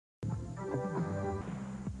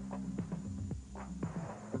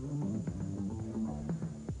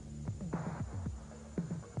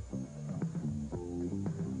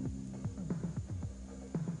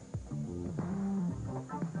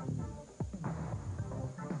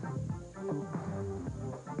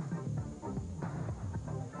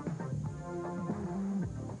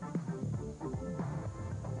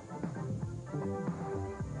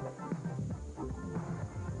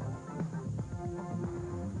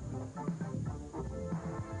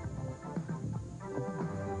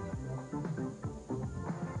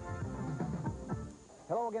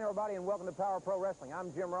everybody, and welcome to Power Pro Wrestling.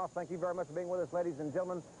 I'm Jim Ross. Thank you very much for being with us, ladies and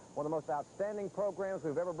gentlemen. One of the most outstanding programs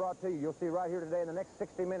we've ever brought to you. You'll see right here today in the next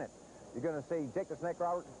 60 minutes. You're going to see Jake the Snake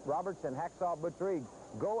Roberts and Hacksaw Butch Reed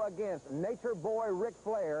go against Nature Boy Ric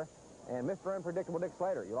Flair and Mr. Unpredictable Dick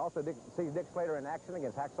Slater. You'll also see Dick Slater in action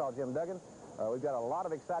against Hacksaw Jim Duggan. We've got a lot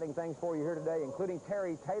of exciting things for you here today, including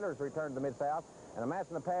Terry Taylor's return to the Mid-South and a match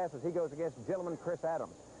in the past as he goes against Gentleman Chris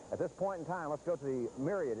Adams. At this point in time, let's go to the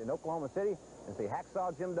Myriad in Oklahoma City and see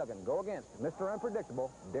Hacksaw Jim Duggan go against Mr.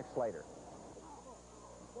 Unpredictable Dick Slater.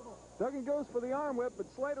 Duggan goes for the arm whip, but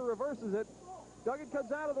Slater reverses it. Duggan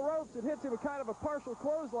comes out of the ropes and hits him with kind of a partial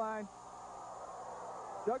clothesline.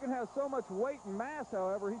 Duggan has so much weight and mass,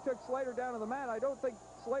 however. He took Slater down to the mat. I don't think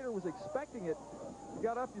Slater was expecting it. He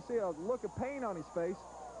got up, you see a look of pain on his face.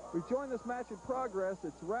 We've joined this match in progress.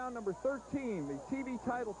 It's round number 13, the TV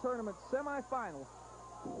title tournament semifinals.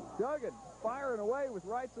 Duggan firing away with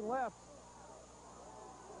rights and lefts.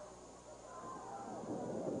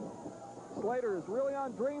 Slater is really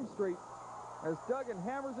on Dream Street as Duggan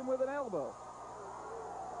hammers him with an elbow.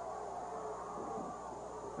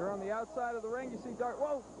 Here on the outside of the ring, you see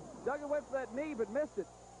whoa! Duggan went for that knee but missed it.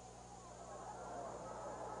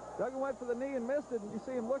 Duggan went for the knee and missed it, and you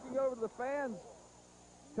see him looking over to the fans,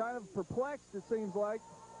 kind of perplexed, it seems like.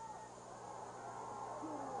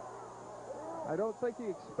 I don't think he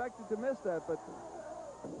expected to miss that, but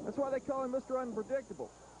that's why they call him Mr. Unpredictable.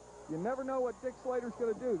 You never know what Dick Slater's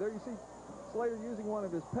going to do. There you see Slater using one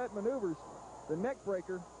of his pet maneuvers, the neck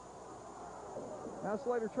breaker. Now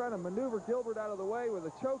Slater trying to maneuver Gilbert out of the way with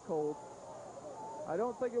a chokehold. I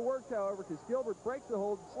don't think it worked, however, because Gilbert breaks the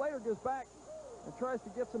hold. Slater goes back and tries to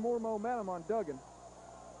get some more momentum on Duggan.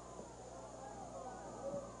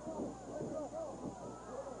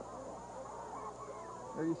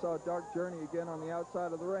 There you saw Dark Journey again on the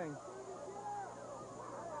outside of the ring.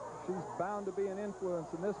 She's bound to be an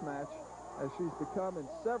influence in this match, as she's become in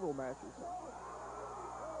several matches.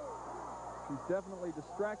 She's definitely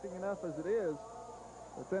distracting enough as it is,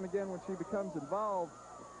 but then again, when she becomes involved,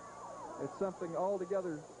 it's something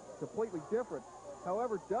altogether completely different.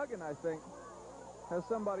 However, Duggan, I think, has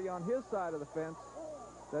somebody on his side of the fence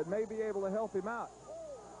that may be able to help him out,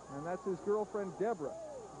 and that's his girlfriend, Deborah,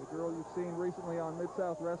 the girl you've seen recently on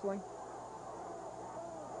Mid-South Wrestling.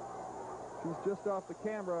 She's just off the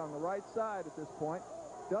camera on the right side at this point.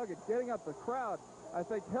 Duggan getting up the crowd, I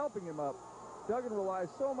think, helping him up. Duggan relies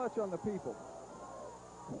so much on the people.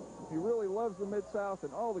 He really loves the Mid-South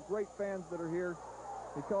and all the great fans that are here.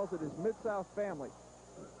 He calls it his Mid-South family.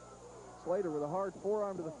 Slater with a hard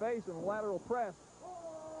forearm to the face and a lateral press.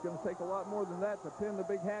 It's going to take a lot more than that to pin the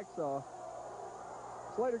big Hacksaw.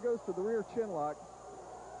 Slater goes to the rear chin lock.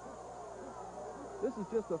 This is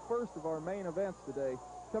just the first of our main events today.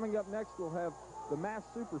 Coming up next, we'll have the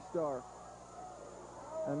Masked Superstar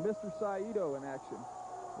and Mr. Saito in action.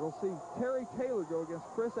 We'll see Terry Taylor go against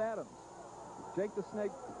Chris Adams. Jake the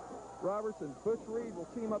Snake Roberts and Butch Reed will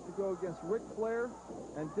team up to go against Ric Flair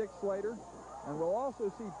and Dick Slater. And we'll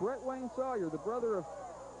also see Brett Wayne Sawyer, the brother of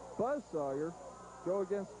Buzz Sawyer, go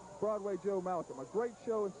against Broadway Joe Malcolm. A great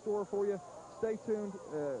show in store for you. Stay tuned.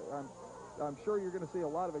 I'm sure you're going to see a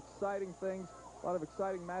lot of exciting things, a lot of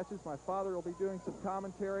exciting matches. My father will be doing some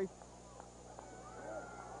commentary.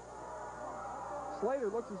 Slater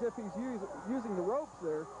looks as if he's using the ropes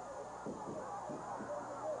there.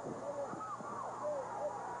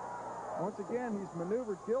 Once again, he's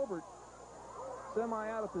maneuvered Gilbert semi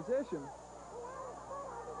out of position.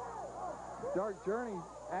 Dark Journey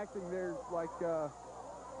acting there like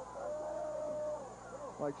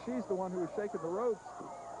she's the one who was shaking the ropes.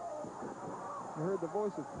 You heard the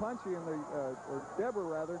voice of Punchy and or Deborah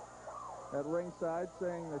rather, at ringside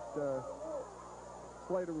saying that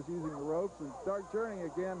Slater was using the ropes, and Dark Journey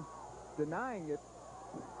again denying it.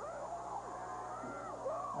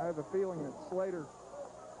 I have a feeling that Slater.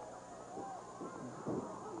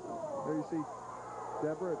 There you see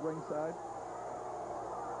Deborah at ringside.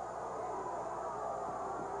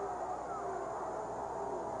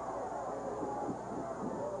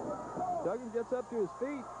 Duggan gets up to his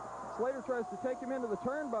feet. Slater tries to take him into the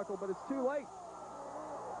turnbuckle, but it's too late.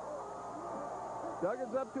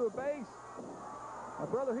 Duggan's up to a base. My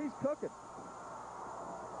brother, he's cooking.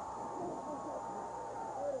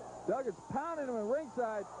 Duggan's pounding him at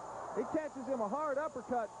ringside. He catches him a hard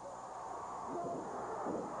uppercut.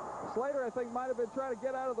 Slater, I think, might have been trying to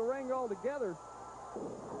get out of the ring altogether,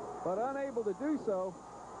 but unable to do so.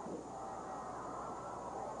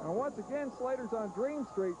 And once again, Slater's on Dream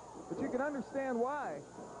Street, but you can understand why.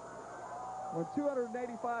 When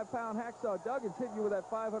 285-pound Hacksaw Duggan's hitting you with that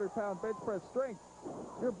 500-pound bench press strength,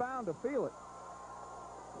 you're bound to feel it.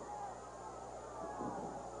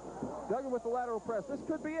 Duggan with the lateral press. This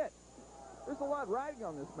could be it. There's a lot riding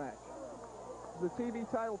on this match. The TV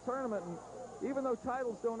title tournament, and even though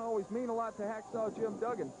titles don't always mean a lot to Hacksaw Jim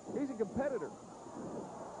Duggan, he's a competitor.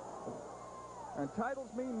 And titles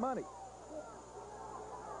mean money.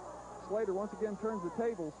 Slater once again turns the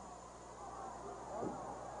tables.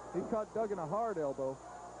 He caught Duggan a hard elbow.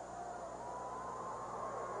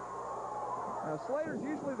 Now, Slater's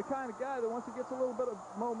usually the kind of guy that once he gets a little bit of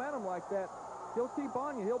momentum like that, he'll keep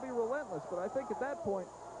on you. He'll be relentless. But I think at that point,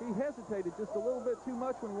 he hesitated just a little bit too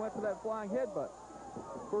much when he went to that flying headbutt.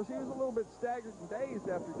 Of course, he was a little bit staggered and dazed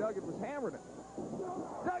after Duggan was hammering him.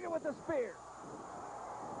 Duggan with the spear.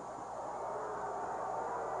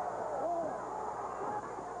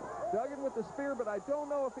 Duggan with the spear, but I don't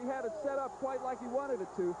know if he had it set up quite like he wanted it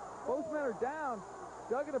to. Both men are down.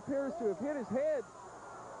 Duggan appears to have hit his head.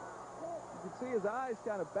 You can see his eyes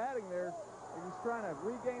kind of batting there. He's trying to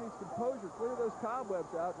regain his composure, clear those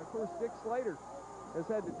cobwebs out. And, of course, Dick Slater has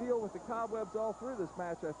had to deal with the cobwebs all through this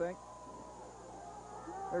match, I think.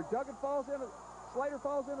 There, Duggan falls into, Slater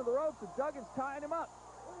falls into the ropes, and Duggan's tying him up.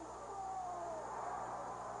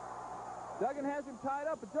 Duggan has him tied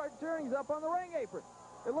up, and Dark Journey's up on the ring apron.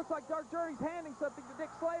 It looks like Dark Journey's handing something to Dick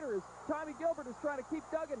Slater as Tommy Gilbert is trying to keep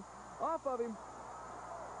Duggan off of him.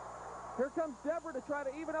 Here comes Deborah to try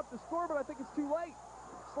to even up the score, but I think it's too late.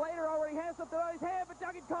 Slater already has something on his hand, but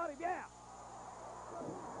Duggan caught him, yeah.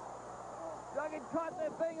 Duggan caught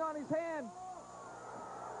that thing on his hand.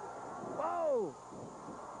 Whoa!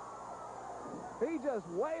 He just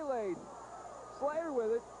waylaid Slater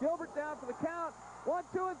with it. Gilbert down for the count. 1,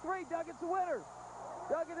 2, and 3. Duggan's the winner.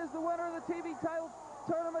 Duggan is the winner of the TV title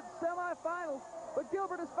tournament semifinals, but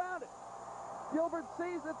Gilbert has found it. Gilbert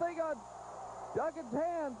sees the thing on Duggan's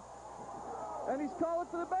hand, and he's calling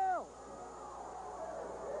for the bell.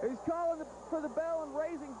 He's calling for the bell and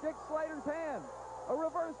raising Dick Slater's hand. A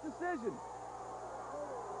reverse decision.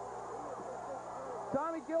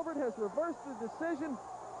 Tommy Gilbert has reversed the decision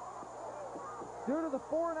due to the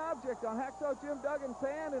foreign object on Hacksaw Jim Duggan's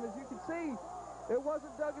hand, and as you can see, it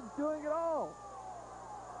wasn't Duggan's doing at all.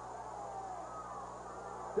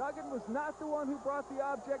 Duggan was not the one who brought the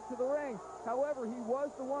object to the ring. However, he was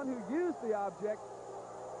the one who used the object.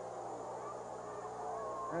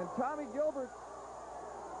 And Tommy Gilbert,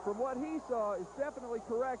 from what he saw, is definitely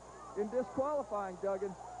correct in disqualifying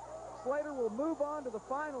Duggan. Slater will move on to the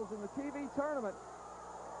finals in the TV tournament.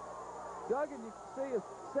 Duggan, you can see, is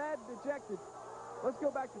sad and dejected. Let's go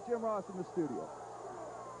back to Jim Ross in the studio.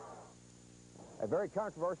 A very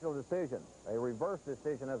controversial decision, a reverse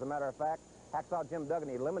decision, as a matter of fact. Hacksaw Jim Duggan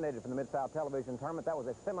eliminated from the Mid-South Television Tournament. That was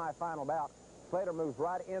a semifinal bout. Slater moves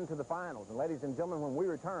right into the finals. And ladies and gentlemen, when we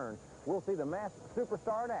return, we'll see the masked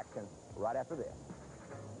superstar in action right after this.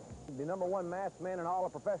 The #1 masked man in all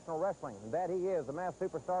of professional wrestling. And that he is, the masked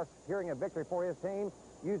superstar, securing a victory for his team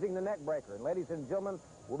using the neck breaker. And ladies and gentlemen,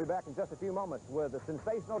 we'll be back in just a few moments with the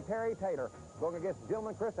sensational Terry Taylor going against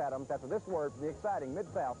Gentleman Chris Adams after this word from the exciting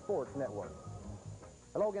Mid-South Sports Network.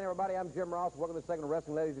 Hello again, everybody. I'm Jim Ross. Welcome to the segment of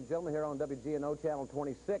Wrestling, ladies and gentlemen, here on WGNO Channel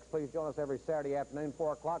 26. Please join us every Saturday afternoon,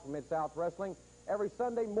 4 o'clock for Mid-South Wrestling. Every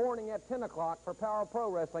Sunday morning at 10 o'clock for Power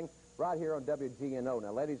Pro Wrestling right here on WGNO.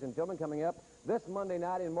 Now, ladies and gentlemen, coming up this Monday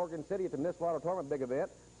night in Morgan City at the Municipal Auto Tournament big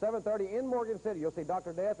event, 7:30 in Morgan City. You'll see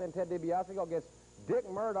Dr. Death and Ted DiBiase go against Dick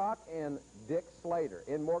Murdoch and Dick Slater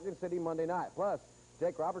in Morgan City Monday night. Plus,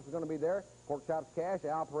 Jake Roberts is going to be there. Pork Chops Cash,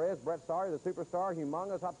 Al Perez, Brett Sawyer, the Superstar,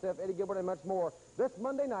 Humongous, Hot Steph, Eddie Gilbert, and much more this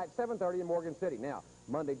Monday night, 7:30 in Morgan City. Now,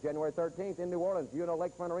 Monday, January 13th in New Orleans,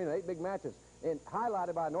 Lakefront Arena, 8 big matches. And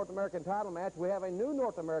highlighted by a North American title match, we have a new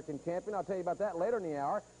North American champion. I'll tell you about that later in the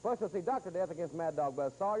hour. Plus, you'll see Dr. Death against Mad Dog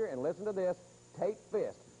Buzz Sawyer. And listen to this, Tate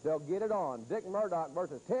Fist. They'll get it on. Dick Murdoch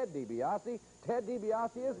versus Ted DiBiase. Ted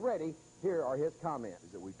DiBiase is ready. Here are his comments.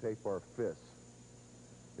 Is that we tape our fists.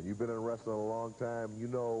 And you've been in wrestling a long time, you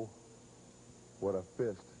know what a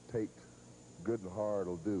fist taped good and hard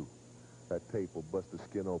will do. That tape will bust the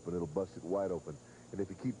skin open. It'll bust it wide open. And if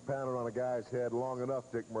you keep pounding on a guy's head long enough,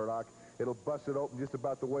 Dick Murdoch, it'll bust it open just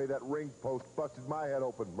about the way that ring post busted my head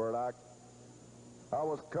open, Murdoch. I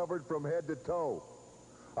was covered from head to toe.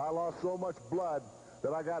 I lost so much blood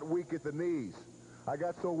that I got weak at the knees. I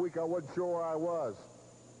got so weak I wasn't sure where I was.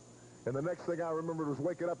 And the next thing I remembered was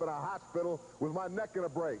waking up in a hospital with my neck in a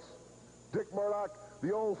brace. Dick Murdoch,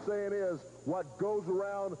 the old saying is, what goes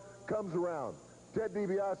around comes around. Ted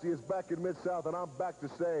DiBiase is back in Mid-South, and I'm back to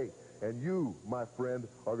say, and you, my friend,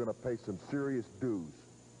 are going to pay some serious dues.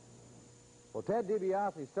 Well, Ted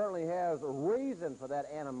DiBiase certainly has a reason for that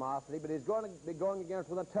animosity, but he's going to be going against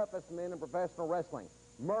one of the toughest men in professional wrestling.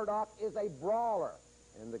 Murdoch is a brawler,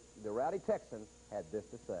 and the Rowdy Texan had this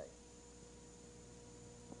to say.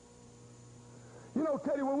 You know,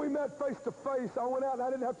 Teddy, when we met face to face, I went out and I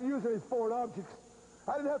didn't have to use any foreign objects.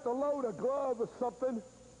 I didn't have to load a glove or something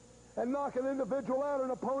and knock an individual out or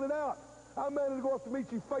an opponent out. I managed to go up to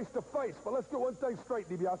meet you face to face. But let's get one thing straight,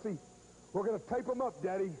 DiBiase. We're going to tape them up,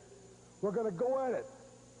 Daddy. We're going to go at it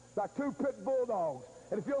like two pit bulldogs.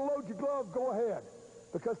 And if you'll load your glove, go ahead.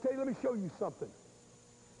 Because, Teddy, let me show you something.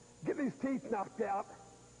 Getting these teeth knocked out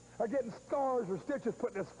or getting scars or stitches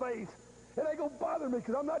put in his face, it ain't going to bother me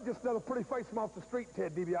because I'm not just another pretty face from off the street,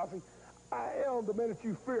 Ted DiBiase. I am the man that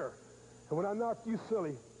you fear. And when I knock you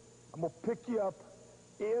silly, I'm going to pick you up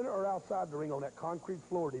in or outside the ring on that concrete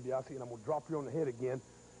floor, DiBiase, and I'm going to drop you on the head again.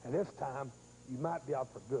 And this time, you might be out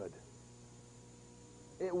for good.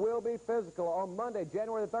 It will be physical on Monday,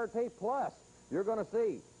 January the 13th. Plus, you're going to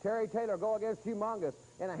see Terry Taylor go against Humongous.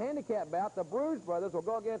 In a handicap bout, the Bruise Brothers will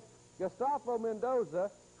go against Gustavo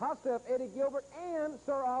Mendoza, Hot Stuff Eddie Gilbert, and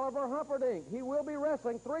Sir Oliver Humperdinck. He will be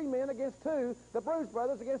wrestling 3 men against 2, the Bruise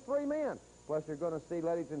Brothers against 3 men. Plus, you're going to see,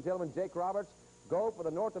 ladies and gentlemen, Jake Roberts go for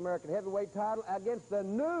the North American Heavyweight title against the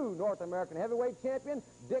new North American Heavyweight champion,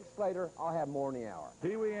 Dick Slater. I'll have more in the hour.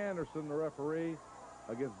 Pee Wee Anderson, the referee,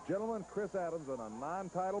 against gentleman Chris Adams in a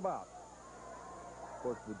non-title bout. Of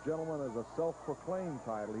course, the gentleman is a self-proclaimed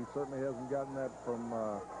title. He certainly hasn't gotten that from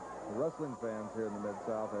the wrestling fans here in the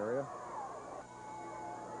Mid-South area.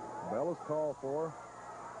 Bell is called for.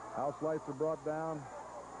 House lights are brought down.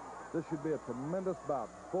 This should be a tremendous bout.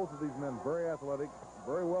 Both of these men very athletic,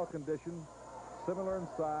 very well conditioned, similar in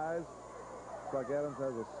size. Looks like Adams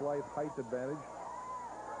has a slight height advantage.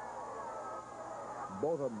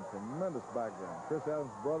 Both of them tremendous background. Chris Adams'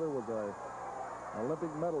 brother was an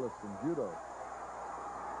Olympic medalist in judo.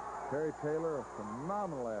 Terry Taylor, a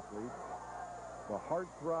phenomenal athlete, the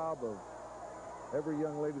heartthrob of every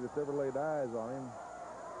young lady that's ever laid eyes on him.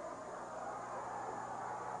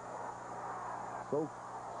 So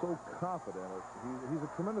confident. He's a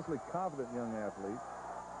tremendously confident young athlete.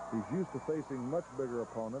 He's used to facing much bigger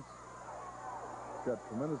opponents. He's got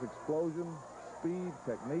tremendous explosion, speed,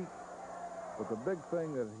 technique. But the big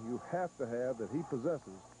thing that you have to have that he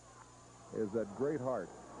possesses is that great heart.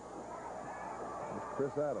 It's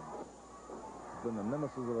Chris Adams. He's been the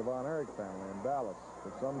nemesis of the Von Erich family in Dallas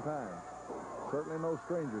for some time. Certainly no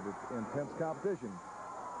stranger to intense competition.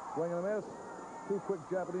 Swing and a miss. 2 quick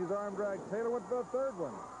Japanese arm drag. Taylor went for the 3rd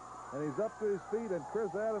one. And he's up to his feet, and Chris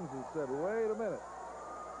Adams has said, wait a minute.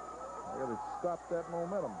 I got to stop that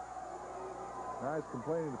momentum. Now he's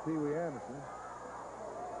complaining to Pee Wee Anderson.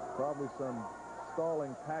 Probably some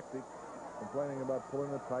stalling tactic, complaining about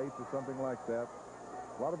pulling the tights or something like that.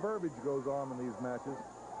 A lot of verbiage goes on in these matches.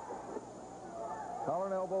 Collar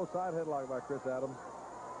and elbow, side headlock by Chris Adams.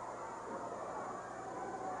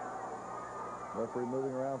 Referee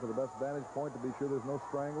moving around for the best vantage point to be sure there's no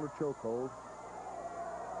strangle or chokehold.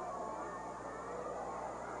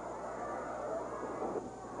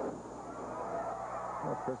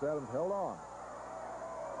 Well, Chris Adams held on.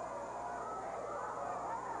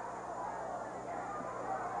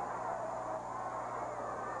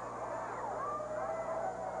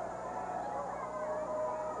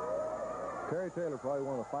 Terry Taylor, probably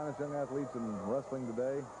one of the finest young athletes in wrestling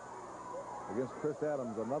today, against Chris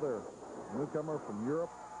Adams, another newcomer from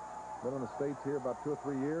Europe, been in the States here about 2 or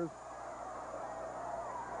 3 years.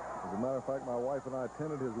 As a matter of fact, my wife and I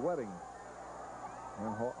attended his wedding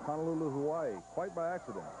in Honolulu, Hawaii, quite by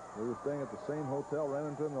accident. We were staying at the same hotel, ran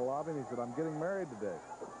into him in the lobby, and he said, I'm getting married today.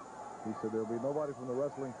 He said, there'll be nobody from the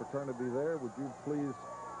wrestling fraternity there. Would you please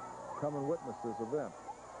come and witness this event?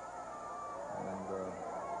 And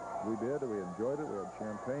we did. We enjoyed it. We had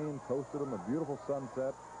champagne, toasted them, a beautiful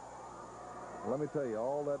sunset. Let me tell you,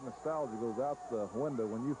 all that nostalgia goes out the window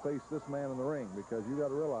when you face this man in the ring, because you got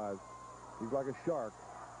to realize he's like a shark.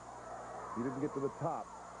 He didn't get to the top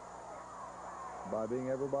by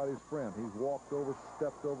being everybody's friend. He's walked over,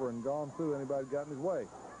 stepped over, and gone through anybody got in his way.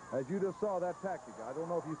 As you just saw that tactic, I don't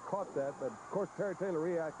know if you caught that, but of course Terry Taylor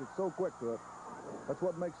reacted so quick to it. That's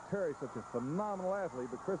what makes Terry such a phenomenal athlete.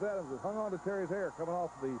 But Chris Adams has hung on to Terry's hair coming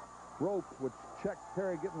off the ropes, which checked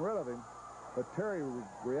Terry getting rid of him. But Terry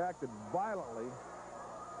reacted violently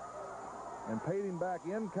and paid him back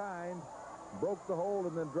in kind, broke the hold,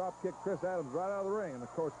 and then drop-kicked Chris Adams right out of the ring. And, of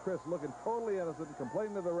course, Chris looking totally innocent and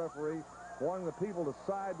complaining to the referee, wanting the people to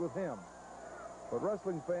side with him. But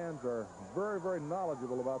wrestling fans are very, very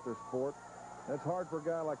knowledgeable about their sport. And it's hard for a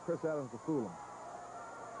guy like Chris Adams to fool them.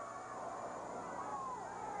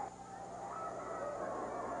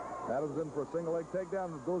 Adams in for a single leg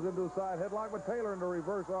takedown, goes into a side headlock, but Taylor into a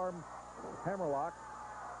reverse arm hammerlock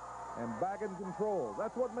and back in control.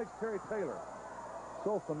 That's what makes Terry Taylor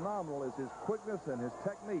so phenomenal, is his quickness and his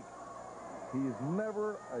technique. He's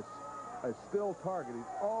never a a still target.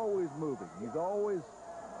 He's always moving. He's always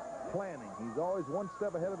planning. He's always one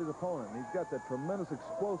step ahead of his opponent. And he's got that tremendous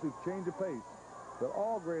explosive change of pace that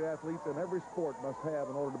all great athletes in every sport must have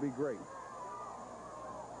in order to be great.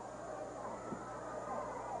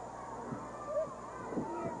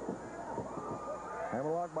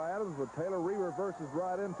 Hammerlock by Adams, but Taylor reverses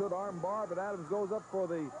right into it, arm bar, but Adams goes up for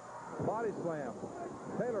the body slam.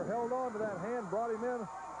 Taylor held on to that hand, brought him in.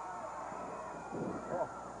 Oh,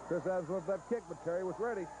 Chris Adams went for that kick, but Terry was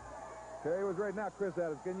ready. Terry was ready. Now, Chris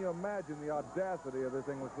Adams, can you imagine the audacity of this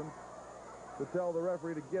Englishman to tell the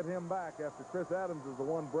referee to get him back after Chris Adams is the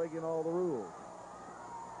one breaking all the rules?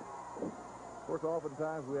 Of course,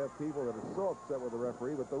 oftentimes we have people that are so upset with the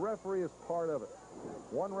referee, but the referee is part of it.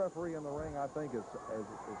 One referee in the ring, I think, is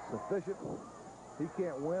sufficient. He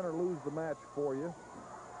can't win or lose the match for you.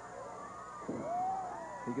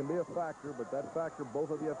 He can be a factor, but that factor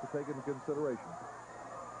both of you have to take into consideration.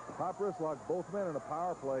 Top wrist lock, both men in a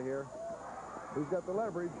power play here. Who's got the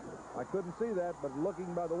leverage? I couldn't see that, but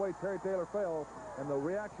looking by the way Terry Taylor fell and the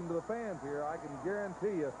reaction to the fans here, I can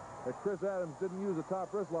guarantee you that Chris Adams didn't use a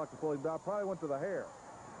top wrist lock to pull him down. Probably went to the hair.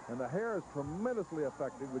 And the hair is tremendously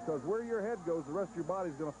effective because where your head goes, the rest of your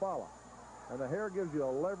body's going to follow. And the hair gives you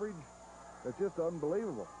a leverage that's just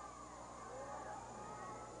unbelievable.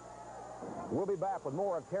 We'll be back with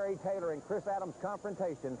more of Terry Taylor and Chris Adams'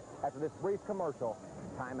 confrontation after this brief commercial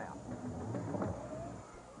timeout.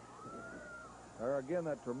 There again,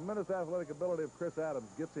 that tremendous athletic ability of Chris Adams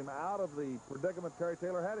gets him out of the predicament Terry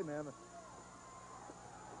Taylor had him in.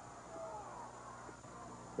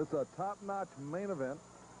 It's a top-notch main event.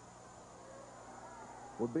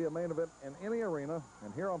 Would be a main event in any arena.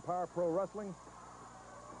 And here on Power Pro Wrestling,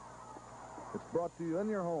 it's brought to you in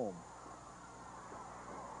your home.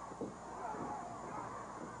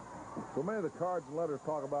 So many of the cards and letters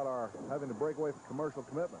talk about our having to break away from commercial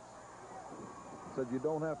commitments. Said you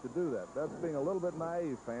don't have to do that. That's being a little bit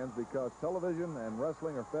naive, fans, because television and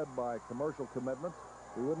wrestling are fed by commercial commitments.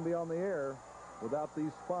 We wouldn't be on the air without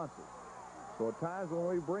these sponsors. So at times when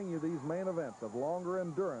we bring you these main events of longer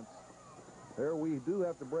endurance, there we do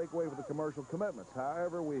have to break away from the commercial commitments.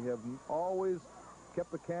 However, we have always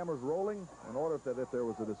kept the cameras rolling in order that if there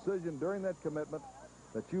was a decision during that commitment,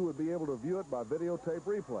 that you would be able to view it by videotape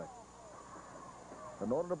replay.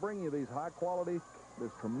 In order to bring you these high-quality, these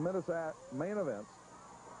tremendous main events,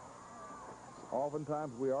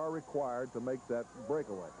 oftentimes we are required to make that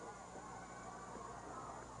breakaway.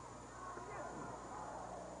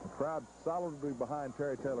 The crowd solidly behind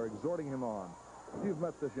Terry Taylor, exhorting him on. If you've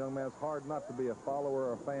met this young man, it's hard not to be a follower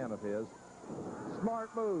or a fan of his. Smart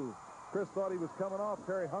move. Chris thought he was coming off.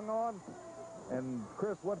 Terry hung on, and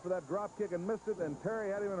Chris went for that drop kick and missed it, and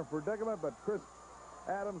Terry had him in a predicament, but Chris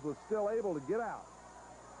Adams was still able to get out.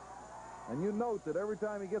 And you note that every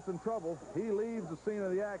time he gets in trouble, he leaves the scene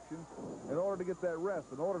of the action in order to get that rest,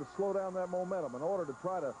 in order to slow down that momentum, in order to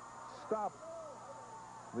try to stop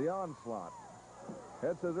the onslaught.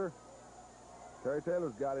 Head scissor. Terry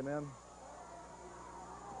Taylor's got him in.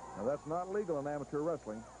 Now, that's not legal in amateur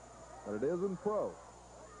wrestling, but it is in pro.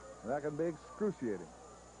 And that can be excruciating.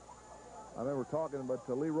 I remember talking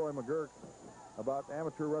to Leroy McGurk about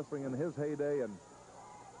amateur wrestling in his heyday, and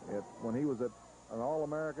when he was an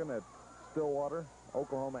All-American at Stillwater,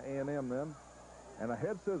 Oklahoma A&M then, and a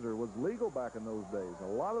head scissor was legal back in those days. A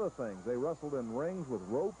lot of the things, they wrestled in rings with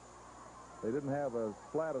ropes. They didn't have as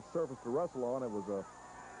flat a surface to wrestle on. It was a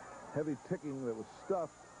heavy ticking that was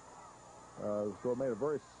stuffed, so it made a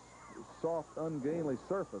very soft, ungainly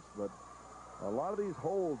surface. But a lot of these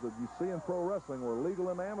holds that you see in pro wrestling were legal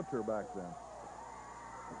in amateur back then.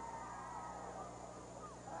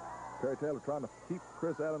 Terry Taylor trying to keep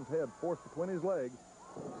Chris Adams' head forced between his legs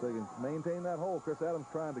so he can maintain that hold. Chris Adams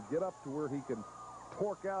trying to get up to where he can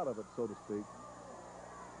torque out of it, so to speak.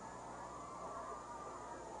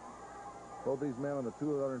 Both these men in the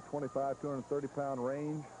 225, 230-pound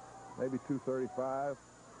range, maybe 235,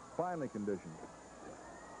 finely conditioned.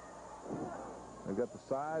 They've got the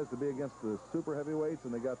size to be against the super heavyweights,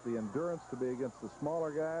 and they got the endurance to be against the smaller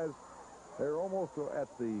guys. They're almost at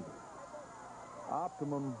the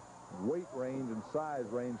optimum weight range and size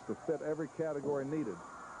range to fit every category needed.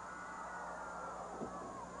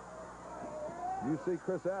 You see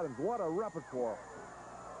Chris Adams, what a repertoire.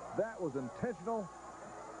 That was intentional.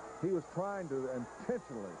 He was trying to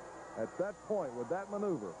intentionally, at that point, with that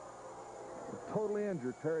maneuver, to totally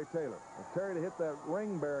injure Terry Taylor. If Terry to hit that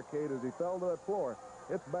ring barricade as he fell to that floor,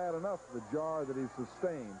 it's bad enough, the jar that he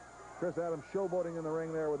sustained. Chris Adams showboating in the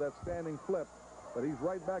ring there with that standing flip, but he's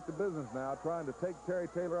right back to business now, trying to take Terry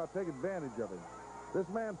Taylor out, take advantage of him. This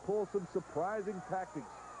man pulls some surprising tactics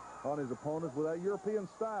on his opponents with that European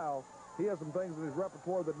style He has some things in his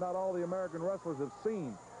repertoire that not all the American wrestlers have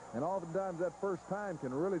seen. And oftentimes that first time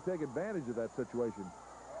can really take advantage of that situation.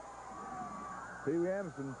 Pee Wee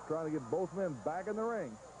Anderson trying to get both men back in the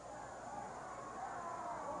ring.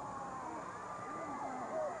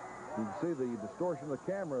 You can see the distortion of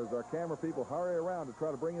the camera as our camera people hurry around to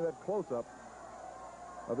try to bring you that close-up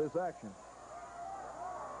of this action.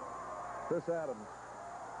 Chris Adams.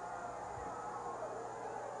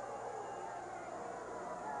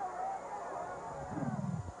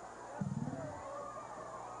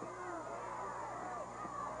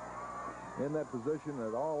 In that position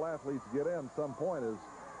that all athletes get in some point is,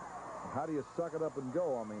 how do you suck it up and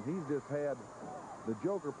go? I mean, he's just had the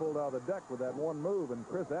Joker pulled out of the deck with that one move, and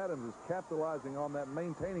Chris Adams is capitalizing on that,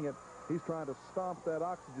 maintaining it. He's trying to stomp that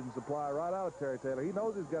oxygen supply right out of Terry Taylor. He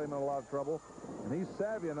knows he's got him in a lot of trouble, and he's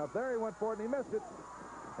savvy enough. There he went for it, and he missed it.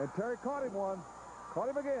 And Terry caught him one, caught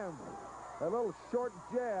him again. That little short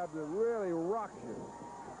jab that really rocks you.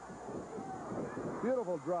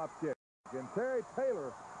 Beautiful drop kick. And Terry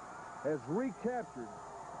Taylor has recaptured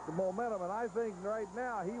the momentum, and I think right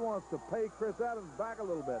now he wants to pay Chris Adams back a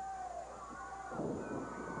little bit.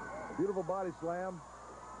 Beautiful body slam.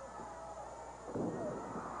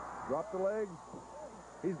 Drop the legs.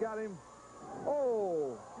 He's got him.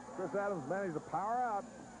 Oh! Chris Adams managed to power out.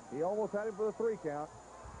 He almost had him for the 3 count.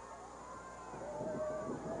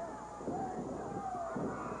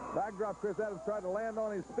 Backdrop, Chris Adams tried to land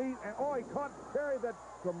on his feet, and oh, he caught Terry that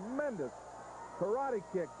tremendous karate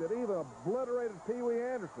kick that even obliterated Pee Wee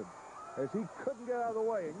Anderson as he couldn't get out of the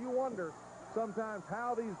way. And you wonder sometimes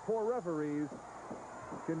how these poor referees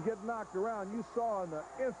can get knocked around. You saw in the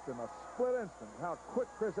instant, a split instant, how quick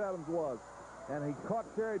Chris Adams was. And he caught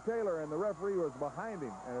Terry Taylor, and the referee was behind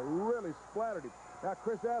him, and it really splattered him. Now,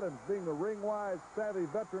 Chris Adams, being the ring-wise, savvy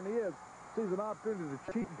veteran he is, sees an opportunity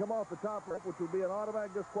to cheat and come off the top rope, which would be an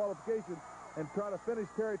automatic disqualification, and try to finish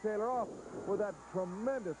Terry Taylor off with that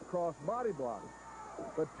tremendous cross body block.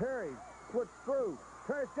 But Terry switched through.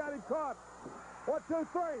 Terry's got him caught. 1, 2,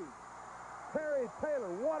 3. Terry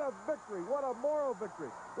Taylor, what a victory. What a moral victory.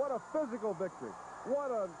 What a physical victory.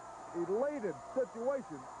 What an elated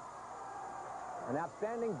situation. An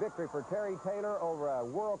outstanding victory for Terry Taylor over a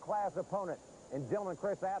world-class opponent in gentleman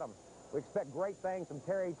Chris Adams. We expect great things from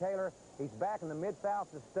Terry Taylor. He's back in the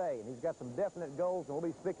Mid-South to stay, and he's got some definite goals, and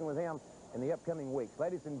we'll be speaking with him in the upcoming weeks.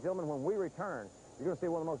 Ladies and gentlemen, when we return, you're going to see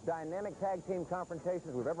one of the most dynamic tag team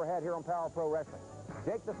confrontations we've ever had here on Power Pro Wrestling.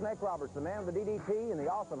 Jake the Snake Roberts, the man of the DDT, and the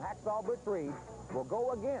awesome Hacksaw Butch Reed will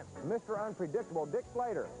go against Mr. Unpredictable Dick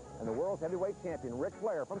Slater and the world's heavyweight champion Ric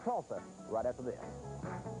Flair from Tulsa right after this.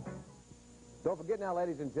 Don't forget now,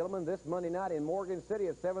 ladies and gentlemen, this Monday night in Morgan City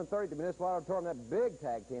at 7:30 at the Municipal Auditorium, that big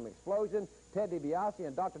tag team explosion. Ted DiBiase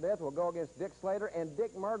and Dr. Death will go against Dick Slater and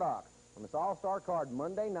Dick Murdoch from this all-star card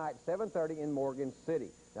Monday night, 7:30 in Morgan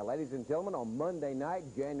City. Now, ladies and gentlemen, on Monday night,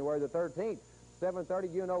 January the 13th, 7:30,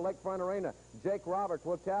 Lakefront Arena, Jake Roberts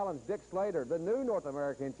will challenge Dick Slater, the new North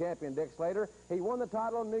American champion Dick Slater. He won the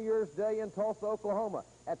title on New Year's Day in Tulsa, Oklahoma.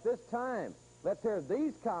 At this time, let's hear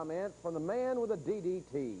these comments from the man with a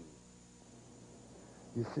DDT.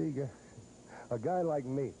 You see, a guy like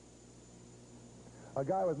me, a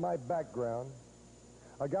guy with my background,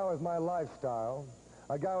 a guy with my lifestyle,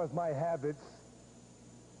 a guy with my habits,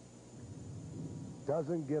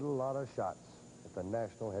 doesn't get a lot of shots at the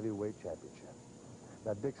National Heavyweight Championship.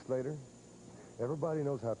 Now, Dick Slater, everybody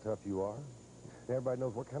knows how tough you are. Everybody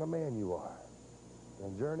knows what kind of man you are.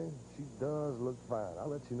 And Journey, she does look fine. I'll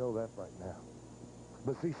let you know that right now.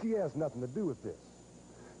 But see, she has nothing to do with this.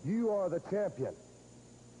 You are the champion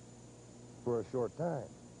for a short time.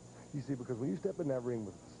 You see, because when you step in that ring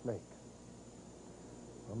with the Snake,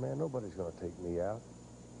 oh man, nobody's going to take me out.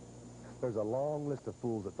 There's a long list of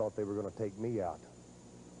fools that thought they were going to take me out.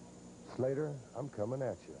 Slater, I'm coming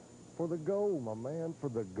at you. For the gold, my man, for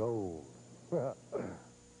the gold.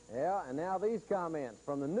 Yeah, and now these comments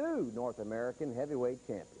from the new North American heavyweight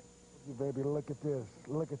champion. Baby, look at this.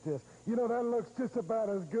 Look at this. You know, that looks just about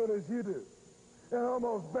as good as you do. And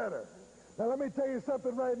almost better. Now, let me tell you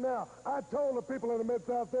something right now. I told the people in the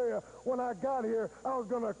Mid-South area when I got here I was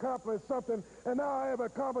going to accomplish something, and now I have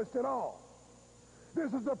accomplished it all.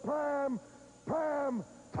 This is the prime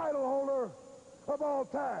title holder of all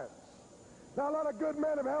times. Now, a lot of good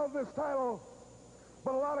men have held this title,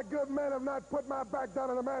 but a lot of good men have not put my back down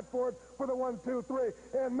on the mat for it for the 1, 2, 3.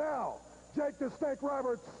 And now, Jake the Snake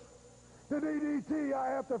Roberts, the DDT I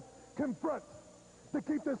have to confront to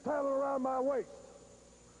keep this title around my waist.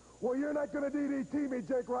 Well, you're not going to DDT me,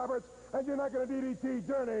 Jake Roberts, and you're not going to DDT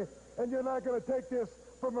Journey, and you're not going to take this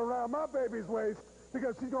from around my baby's waist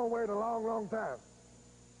because she's going to wear it a long, long time.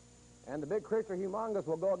 And the big creature humongous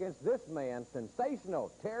will go against this man,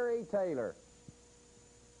 sensational Terry Taylor.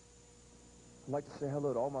 I'd like to say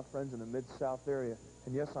hello to all my friends in the Mid-South area.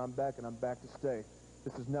 And yes, I'm back, and I'm back to stay.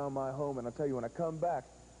 This is now my home, and I'll tell you, when I come back,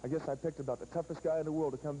 I guess I picked about the toughest guy in the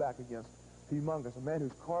world to come back against. Humongous, a man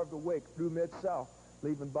who's carved a wake through Mid-South,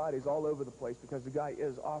 leaving bodies all over the place because the guy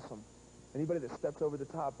is awesome. Anybody that steps over the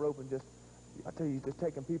top rope and just, I tell you, he's just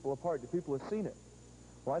taking people apart. The people have seen it.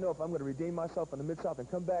 Well, I know if I'm going to redeem myself in the Mid-South and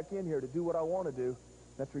come back in here to do what I want to do,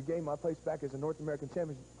 that's regain my place back as a North American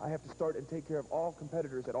champion, I have to start and take care of all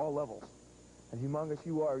competitors at all levels. And Humongous,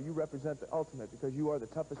 you represent the ultimate because you are the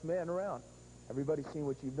toughest man around. Everybody's seen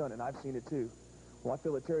what you've done, and I've seen it too. Well, I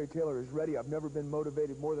feel that Terry Taylor is ready. I've never been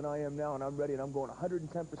motivated more than I am now, and I'm ready, and I'm going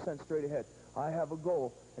 110% straight ahead. I have a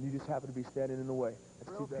goal, and you just happen to be standing in the way.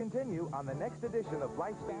 Thrills continue on the next edition of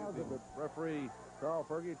Lifestyles of the... Referee Carl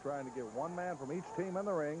Fergie trying to get one man from each team in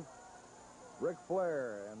the ring. Ric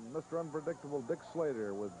Flair and Mr. Unpredictable Dick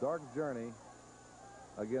Slater with Dark Journey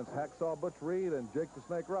against Hacksaw Butch Reed and Jake the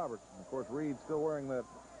Snake Roberts. And of course, Reed still wearing that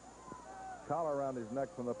collar around his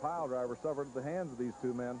neck from the pile driver suffered at the hands of these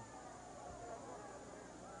two men.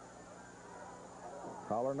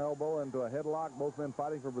 Collar and elbow into a headlock, both men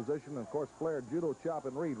fighting for position. And of course, Flair judo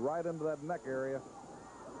chopping Reed right into that neck area.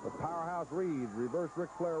 The powerhouse Reed reversed Ric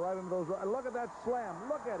Flair right into those. Look at that slam.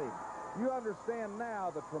 Look at him. You understand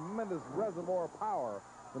now the tremendous reservoir of power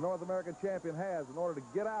the North American champion has in order to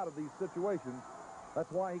get out of these situations.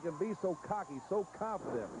 That's why he can be so cocky, so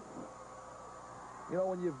confident. You know,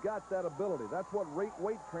 when you've got that ability, that's what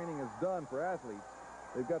weight training has done for athletes.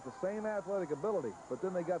 They've got the same athletic ability, but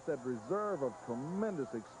then they got that reserve of tremendous,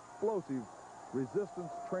 explosive resistance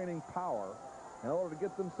training power in order to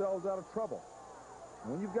get themselves out of trouble.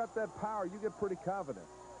 And when you've got that power, you get pretty confident.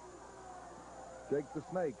 Jake the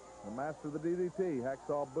Snake, the master of the DDT,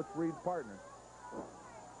 Hacksaw Butch Reed's partner.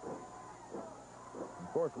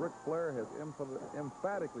 Of course, Ric Flair has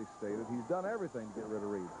emphatically stated he's done everything to get rid of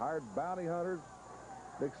Reed. Hired bounty hunters,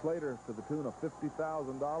 Dick Slater to the tune of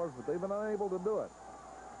 $50,000, but they've been unable to do it.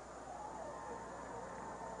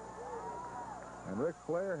 And Ric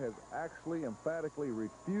Flair has actually emphatically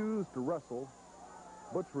refused to wrestle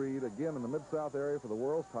Butch Reed again in the Mid-South area for the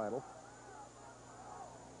world's title.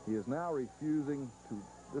 He is now refusing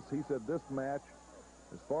to, he said this match,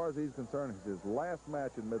 as far as he's concerned, is his last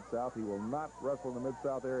match in Mid-South. He will not wrestle in the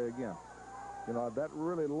Mid-South area again. You know, that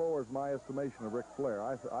really lowers my estimation of Ric Flair.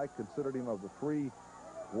 I considered him of the three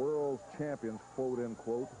world's champions, quote,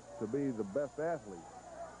 unquote, to be the best athlete.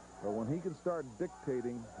 But when he can start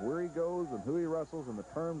dictating where he goes and who he wrestles and the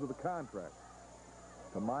terms of the contract,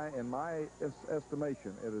 in my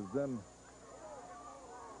estimation, it has then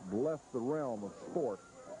left the realm of sport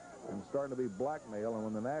and starting to be blackmail. And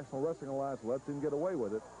when the National Wrestling Alliance lets him get away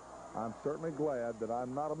with it, I'm certainly glad that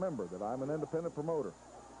I'm not a member, that I'm an independent promoter,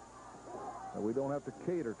 that we don't have to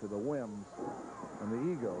cater to the whims and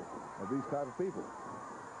the ego of these type of people.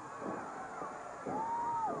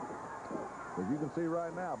 As you can see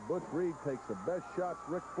right now, Butch Reed takes the best shots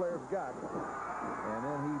Ric Flair's got, and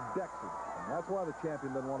then he decks it. And that's why the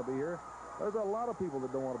champion doesn't want to be here. There's a lot of people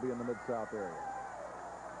that don't want to be in the Mid-South area.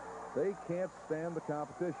 They can't stand the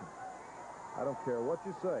competition. I don't care what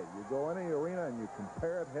you say. You go in the arena and you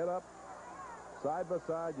compare it head up, side by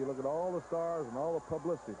side. You look at all the stars and all the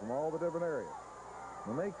publicity from all the different areas.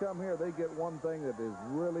 When they come here, they get one thing that is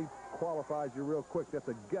really qualifies you real quick. That's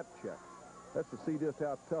a gut check. That's to see just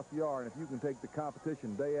how tough you are and if you can take the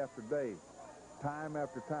competition day after day, time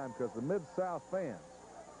after time, because the Mid-South fans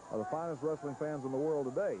are the finest wrestling fans in the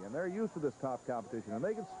world today, and they're used to this top competition, and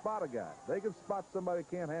they can spot a guy. They can spot somebody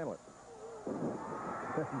who can't handle it.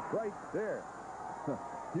 Right there.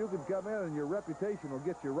 You could come in and your reputation will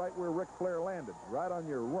get you right where Ric Flair landed, right on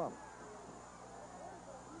your rump.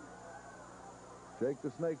 Jake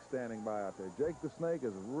the Snake standing by out there. Jake the Snake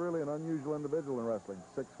is really an unusual individual in wrestling.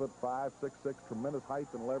 6'5", 6'6", tremendous height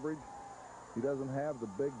and leverage. He doesn't have the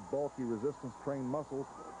big, bulky, resistance-trained muscles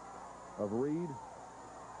of Reed.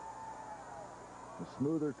 The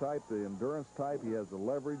smoother type, the endurance type, he has the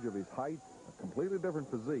leverage of his height, a completely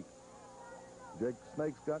different physique. Jake the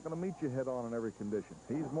Snake's not going to meet you head-on in every condition.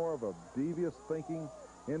 He's more of a devious thinking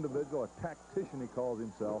individual, a tactician he calls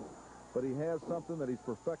himself, but he has something that he's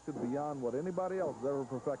perfected beyond what anybody else has ever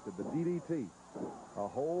perfected, the DDT. A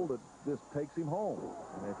hold that just takes him home.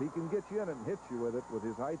 And if he can get you in it and hit you with it with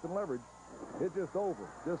his height and leverage, it's just over.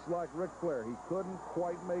 Just like Ric Flair, he couldn't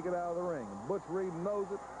quite make it out of the ring. And Butch Reed knows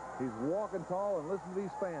it. He's walking tall, and listen to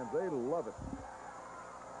these fans. They love it.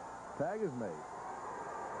 Tag is made.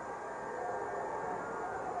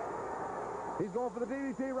 He's going for the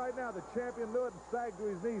DDT right now. The champion knew it and sagged to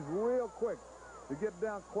his knees real quick. to get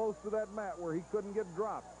down close to that mat where he couldn't get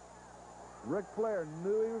dropped. Ric Flair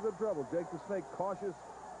knew he was in trouble. Jake the Snake cautious.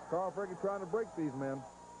 Carl Fergie trying to break these men.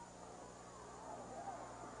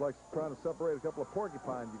 It's like trying to separate a couple of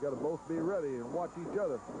porcupines. You got to both be ready and watch each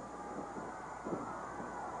other.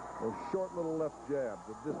 Those short little left jabs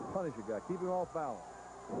that just punish a guy, keep him off balance.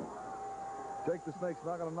 Jake the Snake's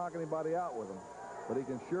not going to knock anybody out with him, but he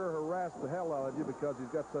can sure harass the hell out of you because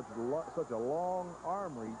he's got such a long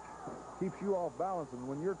arm reach. Keeps you off balance, and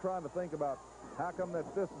when you're trying to think about how come that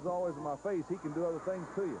fist is always in my face, he can do other things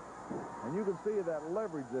to you. And you can see that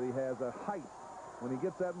leverage that he has, that height, when he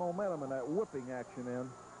gets that momentum and that whipping action in,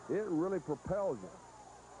 it really propels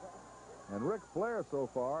you. And Ric Flair so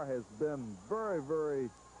far has been very, very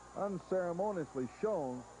unceremoniously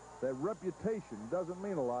shown that reputation doesn't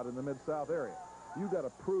mean a lot in the Mid-South area. You got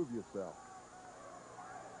to prove yourself.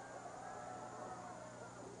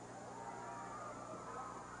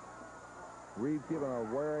 Reed keeping a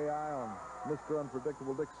wary eye on Mr.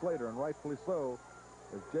 Unpredictable Dick Slater, and rightfully so,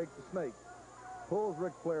 as Jake the Snake pulls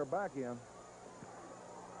Ric Flair back in.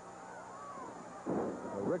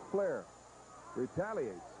 Ric Flair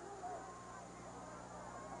retaliates.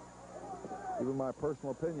 Even my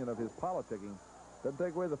personal opinion of his politicking doesn't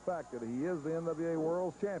take away the fact that he is the NWA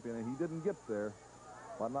World Champion, and he didn't get there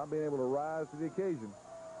by not being able to rise to the occasion.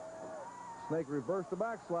 Snake reversed the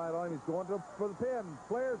backslide on him. He's going for the pin.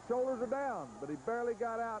 Flair's shoulders are down, but he barely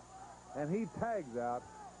got out, and he tags out.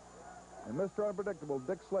 And Mr. Unpredictable,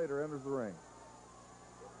 Dick Slater, enters the ring.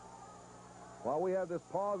 While we have this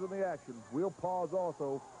pause in the action, we'll pause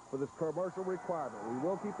also for this commercial requirement. We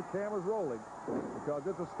will keep the cameras rolling because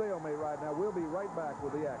it's a stalemate right now. We'll be right back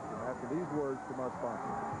with the action after these words from our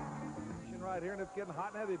sponsor. Right here, and it's getting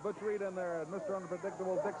hot and heavy. Butch Reed in there, and Mr.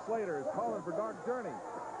 Unpredictable Dick Slater is calling for Dark Journey.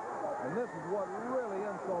 And this is what really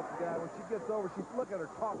insults the guy. When she gets over, she's looking at her,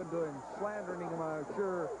 talking to him, slandering him, I'm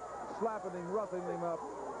sure, slapping him, roughing him up.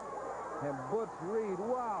 And Butch Reed,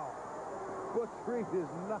 wow. Butch Reed is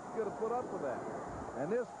not going to put up with that. And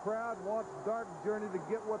this crowd wants Dark Journey to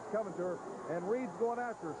get what's coming to her. And Reed's going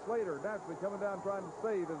after her. Slater naturally coming down trying to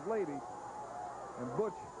save his lady. And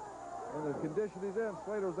Butch, in the condition he's in,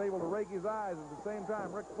 Slater's able to rake his eyes. At the same time,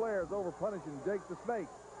 Ric Flair is over punishing Jake the Snake.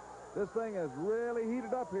 This thing has really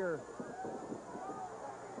heated up here.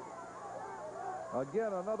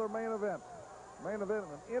 Again, another main event. Main event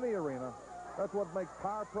in any arena. That's what makes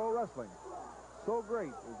Power Pro Wrestling so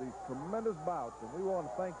great, is these tremendous bouts. And we want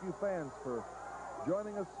to thank you fans for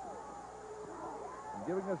joining us and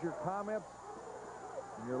giving us your comments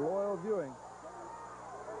and your loyal viewing.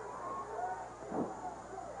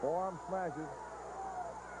 Forearm smashes.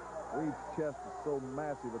 Reed's chest is so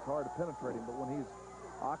massive it's hard to penetrate him, but when he's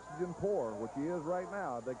oxygen poor, which he is right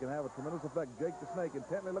now, they can have a tremendous effect. Jake the Snake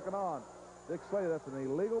intently looking on. Dick Slater, that's an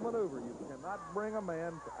illegal maneuver. You cannot bring a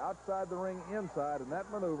man outside the ring inside in that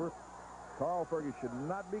maneuver. Carl Fergie should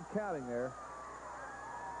not be counting there.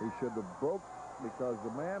 He should have broke, because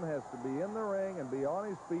the man has to be in the ring and be on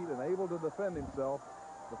his feet and able to defend himself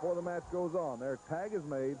before the match goes on. Their tag is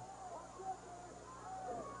made.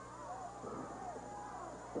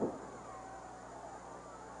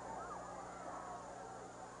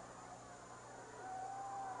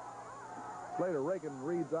 Slater raking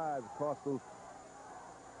Reed's eyes across those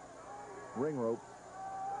ring ropes.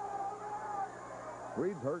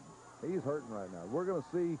 Reed's hurting. He's hurting right now. We're going to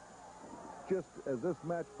see, just as this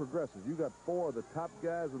match progresses, you got four of the top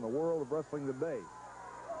guys in the world of wrestling today.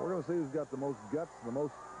 We're going to see who's got the most guts, the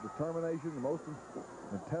most determination, the most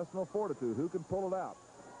intestinal fortitude. Who can pull it out?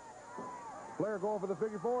 Flair going for the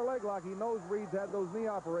figure-4 leg lock. He knows Reed's had those knee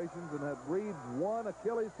operations and had Reed's one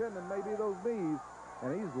Achilles tendon, maybe those knees,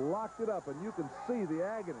 and he's locked it up, and you can see the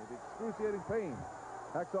agony, the excruciating pain.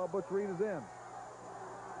 Hacksaw Butch Reed is in.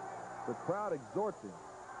 The crowd exhorts him.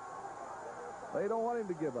 They don't want him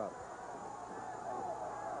to give up.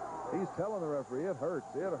 He's telling the referee, it hurts,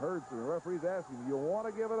 and the referee's asking him, you want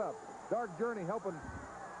to give it up. Dark Journey helping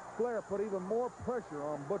Flair put even more pressure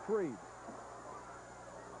on Butch Reed.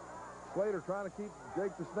 Slater trying to keep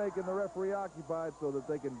Jake the Snake and the referee occupied so that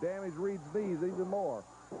they can damage Reed's knees even more.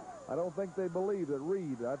 I don't think they believe that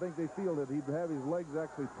Reed, I think they feel that he'd have his legs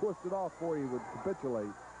actually twisted off before he would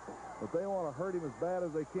capitulate. But they want to hurt him as bad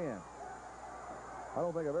as they can. I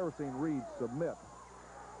don't think I've ever seen Reed submit.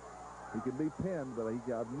 He can be pinned, but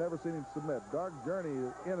I've never seen him submit. Dark Journey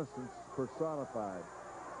is innocence personified.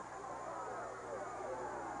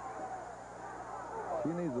 She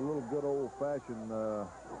needs a little good old-fashioned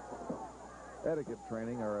etiquette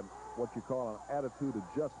training, or what you call an attitude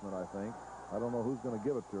adjustment, I think. I don't know who's going to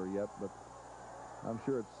give it to her yet, but I'm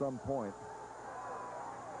sure at some point.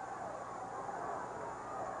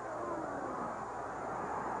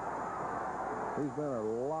 These men are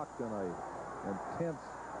locked in a intense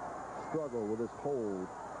struggle with this hold.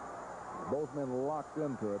 Both men locked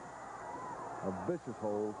into it. A vicious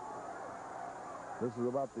hold. This is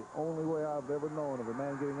about the only way I've ever known of a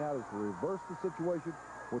man getting out is to reverse the situation,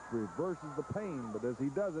 which reverses the pain. But as he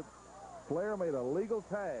does it, Flair made a legal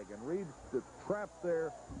tag, and Reed trapped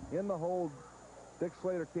there in the hold. Dick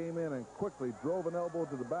Slater came in and quickly drove an elbow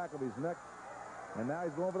to the back of his neck, and now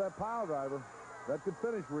he's going for that pile driver. That could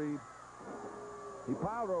finish Reed. He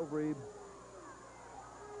pile drove Reed.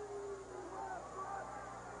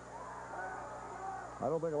 I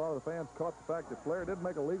don't think a lot of the fans caught the fact that Flair did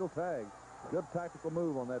make a legal tag. Good tactical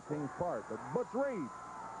move on that team's part. But Butch Reed,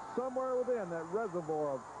 somewhere within that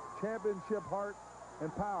reservoir of championship heart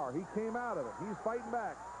and power, he came out of it. He's fighting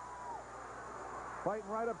back. Fighting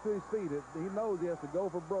right up to his feet. He knows he has to go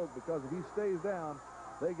for broke, because if he stays down,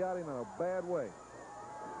 they got him in a bad way.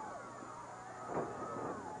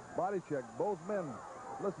 Body check. Both men.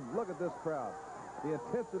 Listen, look at this crowd. The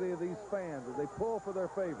intensity of these fans as they pull for their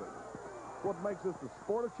favorite. What makes this the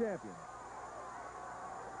sport of champions.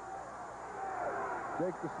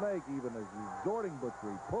 Jake the Snake even is exhorting Butch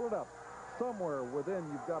Reed. Pull it up. Somewhere within,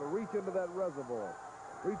 you've got to reach into that reservoir.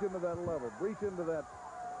 Reach into that level. Reach into that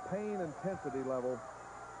pain intensity level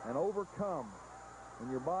and overcome. When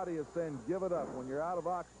your body is saying give it up, when you're out of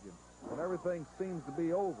oxygen, when everything seems to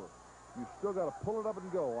be over, you've still got to pull it up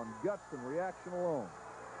and go on guts and reaction alone.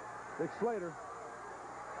 Dick Slater.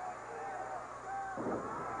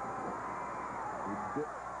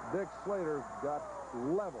 Dick Slater got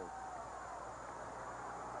leveled.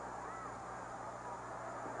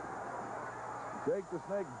 Jake the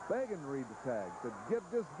Snake begging Reed to tag. Said,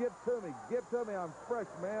 just get to me. Get to me. I'm fresh,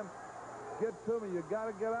 man. Get to me. You got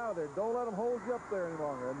to get out of there. Don't let them hold you up there any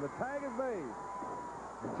longer. And the tag is made.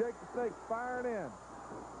 And Jake the Snake firing in.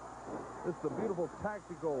 This is the beautiful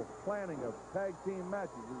tactical planning of tag team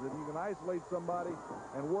matches, is that you can isolate somebody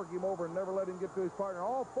and work him over and never let him get to his partner.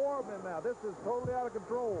 All four of them now. This is totally out of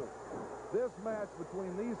control. This match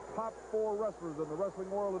between these top four wrestlers in the wrestling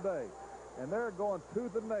world today. And they're going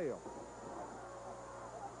tooth and nail.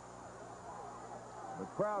 The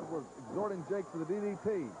crowd was exhorting Jake to the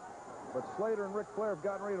DDT. But Slater and Ric Flair have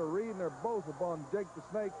gotten ready to Reed, and they're both upon Jake the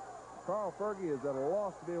Snake. Carl Fergie is at a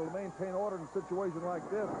loss to be able to maintain order in a situation like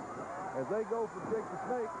this. As they go for Jake the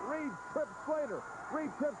Snake, Reed trips Slater. Reed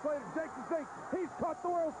trips Slater. Jake the Snake, he's caught the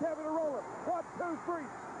world champion roller. 1, 2, 3.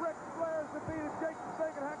 Ric Flair's defeated Jake the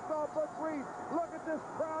Snake and Hacksaw Butch Reed. Look at this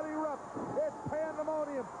crowd erupt. It's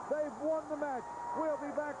pandemonium. They've won the match. We'll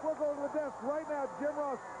be back. We'll go to the desk right now. Jim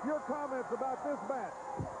Ross, your comments about this match.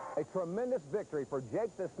 A tremendous victory for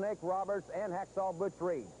Jake the Snake Roberts and Hacksaw Butch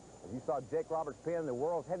Reed. As you saw Jake Roberts pin the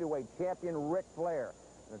world's heavyweight champion, Ric Flair.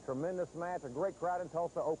 In a tremendous match, a great crowd in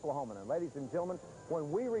Tulsa, Oklahoma. And ladies and gentlemen,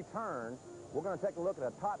 when we return, we're going to take a look at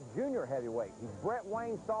a top junior heavyweight. He's Brett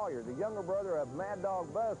Wayne Sawyer, the younger brother of Mad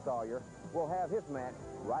Dog Buzz Sawyer. We'll have his match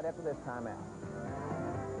right after this timeout.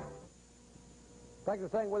 Thanks for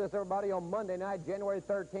staying with us, everybody, on Monday night, January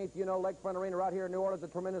 13th. You know, Lakefront Arena right here in New Orleans, a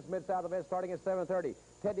tremendous Mid-South event starting at 7:30.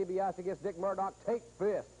 Ted DiBiase against Dick Murdoch. Take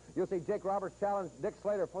fifth. You'll see Jake Roberts challenge Dick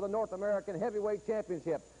Slater for the North American Heavyweight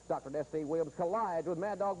Championship. Dr. Destiny Williams collides with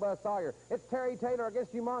Mad Dog Buzz Sawyer. It's Terry Taylor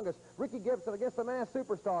against Humongous. Ricky Gibson against the Masked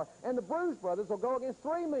Superstar. And the Bruise Brothers will go against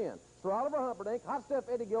three men. Sir Oliver Humperdinck, Hot Stuff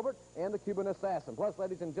Eddie Gilbert, and the Cuban Assassin. Plus,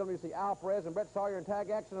 ladies and gentlemen, you see Al Perez and Brett Sawyer in tag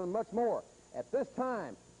action and much more. At this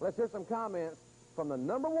time, let's hear some comments from the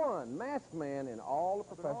 #1 masked man in all of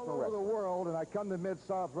professional all over wrestling. the world, and I come to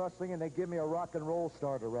Mid-South Wrestling, and they give me a rock and roll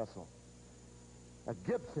star to wrestle. A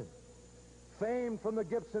Gibson, famed from the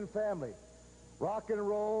Gibson family. Rock and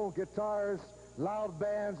roll, guitars, loud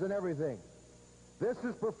bands, and everything. This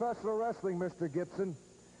is professional wrestling, Mr. Gibson.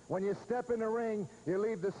 When you step in the ring, you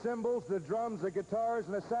leave the cymbals, the drums, the guitars,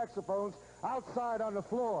 and the saxophones outside on the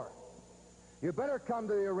floor. You better come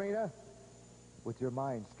to the arena with your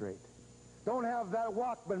mind straight. Don't have that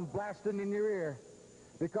Walkman blasting in your ear,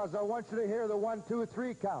 because I want you to hear the 1, 2,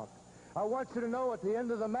 3 count. I want you to know at the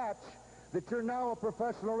end of the match that you're now a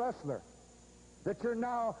professional wrestler, that you're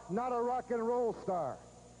now not a rock and roll star,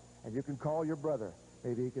 and you can call your brother.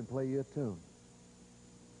 Maybe he can play you a tune.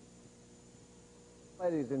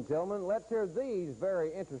 Ladies and gentlemen, let's hear these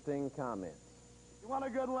very interesting comments. You want a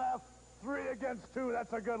good laugh? 3 against 2,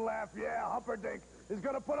 that's a good laugh. Yeah, Humperdinck is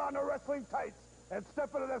going to put on the wrestling tights and step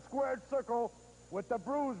into that squared circle with the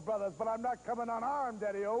Bruise Brothers. But I'm not coming unarmed,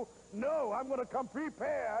 Eddie-O. No, I'm going to come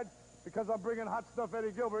prepared, because I'm bringing Hot Stuff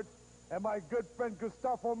Eddie Gilbert and my good friend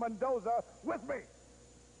Gustavo Mendoza with me.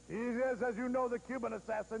 He is, as you know, the Cuban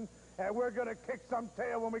assassin, and we're going to kick some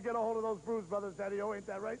tail when we get a hold of those Bruise Brothers, Daddy-O, ain't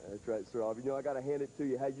that right? That's right, Sir Oliver. You know, I got to hand it to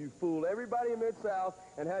you. Had you fooled everybody in Mid-South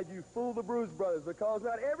and had you fooled the Bruise Brothers, because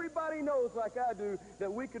not everybody knows, like I do,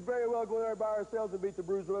 that we could very well go there by ourselves and beat the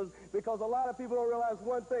Bruise Brothers, because a lot of people don't realize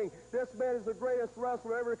one thing. This man is the greatest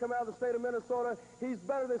wrestler ever to come out of the state of Minnesota. He's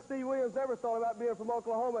better than Steve Williams ever thought about being from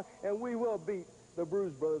Oklahoma, and we will beat the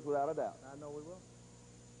Bruise Brothers without a doubt. I know we will.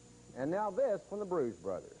 And now this from the Bruise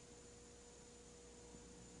Brothers.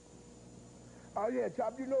 Oh, yeah,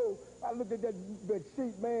 Chop, you know, I looked at that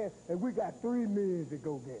sheet, man, and we got 3 million to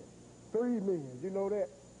go get. 3 million, you know that?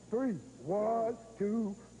 3. 1,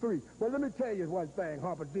 2, 3. Well, let me tell you one thing,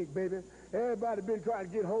 Harper Dick, baby. Everybody been trying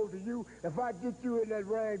to get hold of you. If I get you in that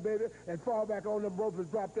ring, baby, and fall back on them ropes and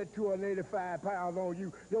drop that 285 pounds on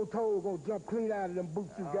you, your toe gonna jump clean out of them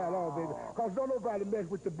boots you got on, baby. Because don't nobody mess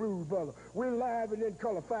with the Bruise Brother. We're live and in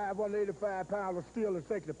color, 185 pounds of steel and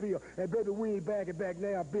sex appeal. And, baby, we ain't backing back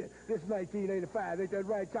now a bit. This 1985, ain't that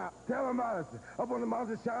right, Chop? Tell them, Madison. Up on the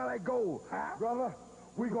mountain, shine like gold. Brother,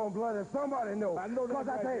 we gonna blood it. Somebody know. I know that.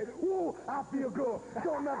 Because I tell you, woo, I feel good.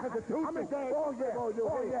 Don't mess with the tooth. I'm in there. Oh,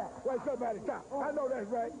 yeah. Wait, somebody stop. I know that's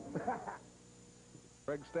right.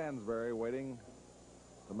 Greg Stansberry waiting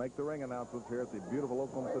to make the ring announcements here at the beautiful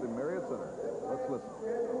Oklahoma City Marriott Center. Let's listen.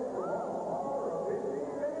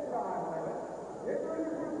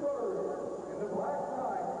 In the black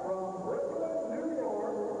stripe from Brooklyn, New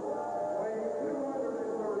York, weighing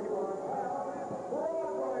 231 pounds,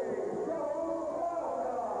 Broadway Joe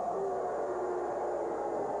Wilder.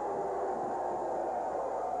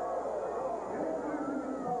 Introducing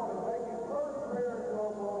his opponent, making his first appearance in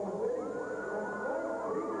Oklahoma City, from St.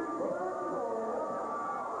 Petersburg,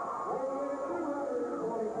 Florida, weighing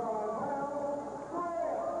 225 pounds,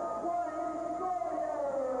 Brett Wayne Sawyer.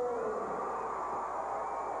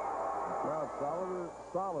 Crowd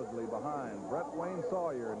solidly behind Brett Wayne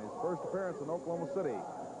Sawyer in his first appearance in Oklahoma City.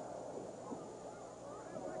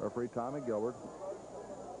 Referee Tommy Gilbert.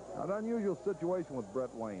 An unusual situation with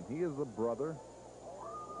Brett Wayne. He is the brother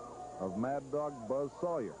of Mad Dog Buzz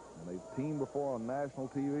Sawyer, and they've teamed before on national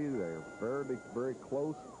TV. They're very, very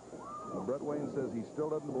close. Brett Wayne says he still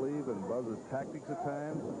doesn't believe in Buzz's tactics at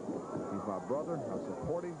times. He's my brother. I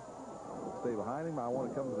support him. Stay behind him. I want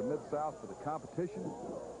to come to the Mid-South for the competition.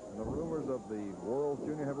 And the rumors of the World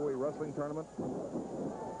Junior Heavyweight Wrestling Tournament.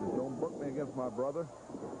 Just don't book me against my brother.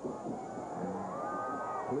 And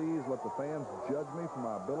please let the fans judge me for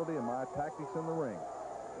my ability and my tactics in the ring.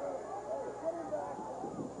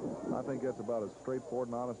 I think that's about as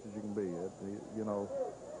straightforward and honest as you can be. You know,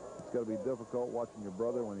 it's got to be difficult watching your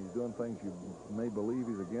brother when he's doing things you may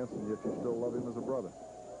believe he's against, and yet you still love him as a brother.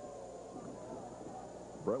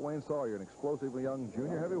 Brett Wayne Sawyer, an explosively young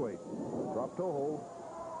junior heavyweight. Drop toe hold.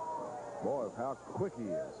 Boy, how quick he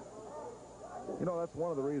is. You know, that's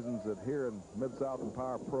one of the reasons that here in Mid-South and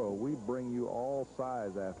Power Pro, we bring you all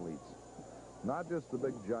size athletes, not just the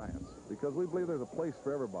big giants, because we believe there's a place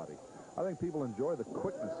for everybody. I think people enjoy the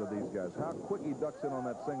quickness of these guys, how quick he ducks in on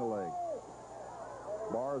that single leg.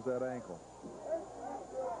 Bars that ankle.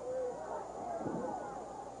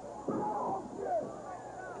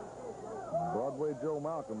 Broadway Joe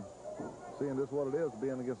Malcolm, seeing just what it is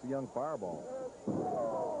being against a young Fireball.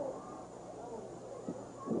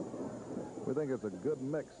 We think it's a good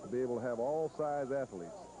mix to be able to have all size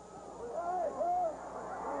athletes.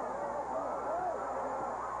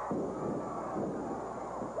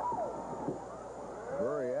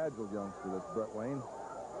 Very agile youngster, this Brett Wayne.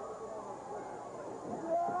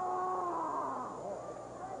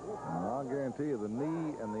 And I'll guarantee you the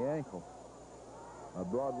knee and the ankle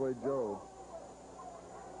of Broadway Joe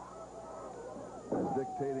is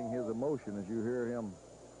dictating his emotion as you hear him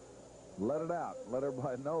let it out. Let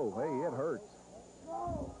everybody know, hey, it hurts.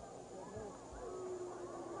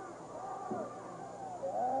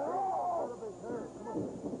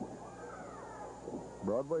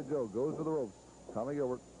 Broadway Joe goes to the ropes. Tommy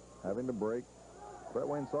Gilbert having to break. Brett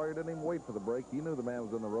Wayne Sawyer didn't even wait for the break. He knew the man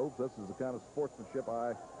was in the ropes. This is the kind of sportsmanship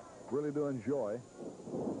I really do enjoy.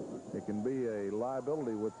 It can be a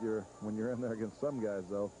liability with when you're in there against some guys,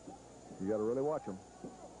 though. You got to really watch them.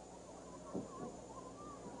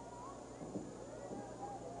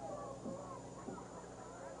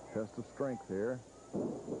 Test of strength here.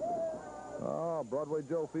 Oh, Broadway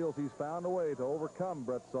Joe feels he's found a way to overcome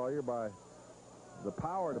Brett Sawyer by the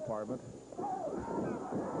power department.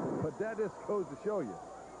 But that just goes to show you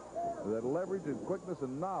that leverage and quickness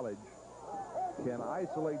and knowledge can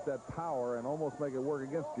isolate that power and almost make it work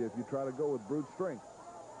against you if you try to go with brute strength.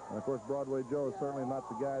 And, of course, Broadway Joe is certainly not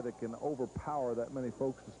the guy that can overpower that many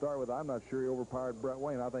folks to start with. I'm not sure he overpowered Brett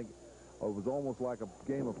Wayne. I think it was almost like a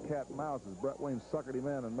game of cat and mouse as Brett Wayne suckered him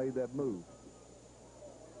in and made that move.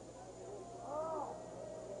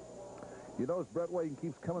 You notice Brett Wayne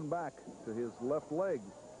keeps coming back to his left leg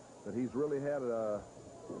that he's really had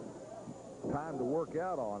time to work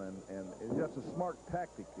out on, and that's a smart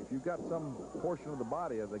tactic. If you've got some portion of the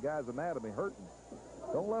body of the guy's anatomy hurting,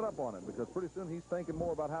 don't let up on it, because pretty soon he's thinking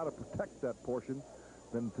more about how to protect that portion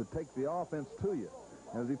than to take the offense to you.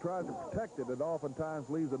 And as he tries to protect it, it oftentimes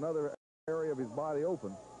leaves another area of his body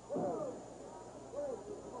open.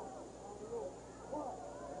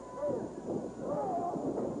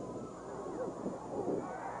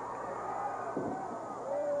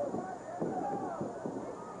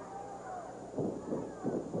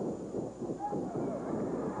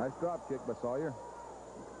 Nice drop kick by Sawyer.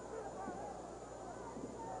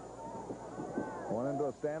 One into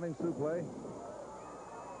a standing suplex,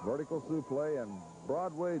 vertical suplex, and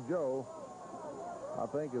Broadway Joe, I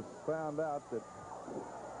think, has found out that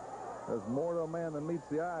there's more to a man than meets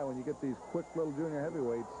the eye when you get these quick little junior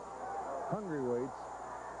heavyweights, hungry weights.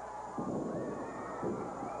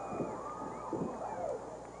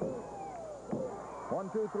 One,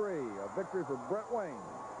 two, three, a victory for Brett Wayne.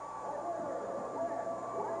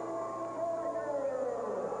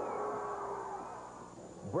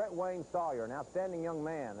 Brett Wayne Sawyer, an outstanding young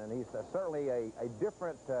man, and he's certainly a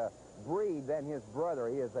different breed than his brother.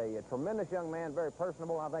 He is a tremendous young man, very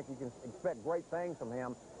personable. I think you can expect great things from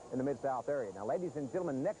him in the Mid-South area. Now, ladies and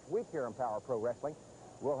gentlemen, next week here on Power Pro Wrestling,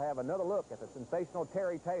 we'll have another look at the sensational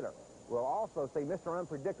Terry Taylor. We'll also see Mr.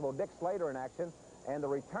 Unpredictable Dick Slater in action, and the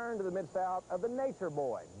return to the Mid-South of the Nature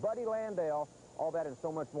Boy, Buddy Landale. All that and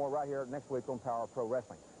so much more right here next week on Power Pro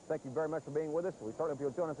Wrestling. Thank you very much for being with us. We certainly hope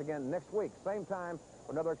you'll join us again next week, same time,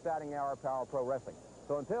 for another exciting hour of Power Pro Wrestling.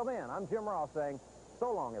 So until then, I'm Jim Ross saying,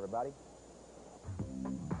 so long, everybody.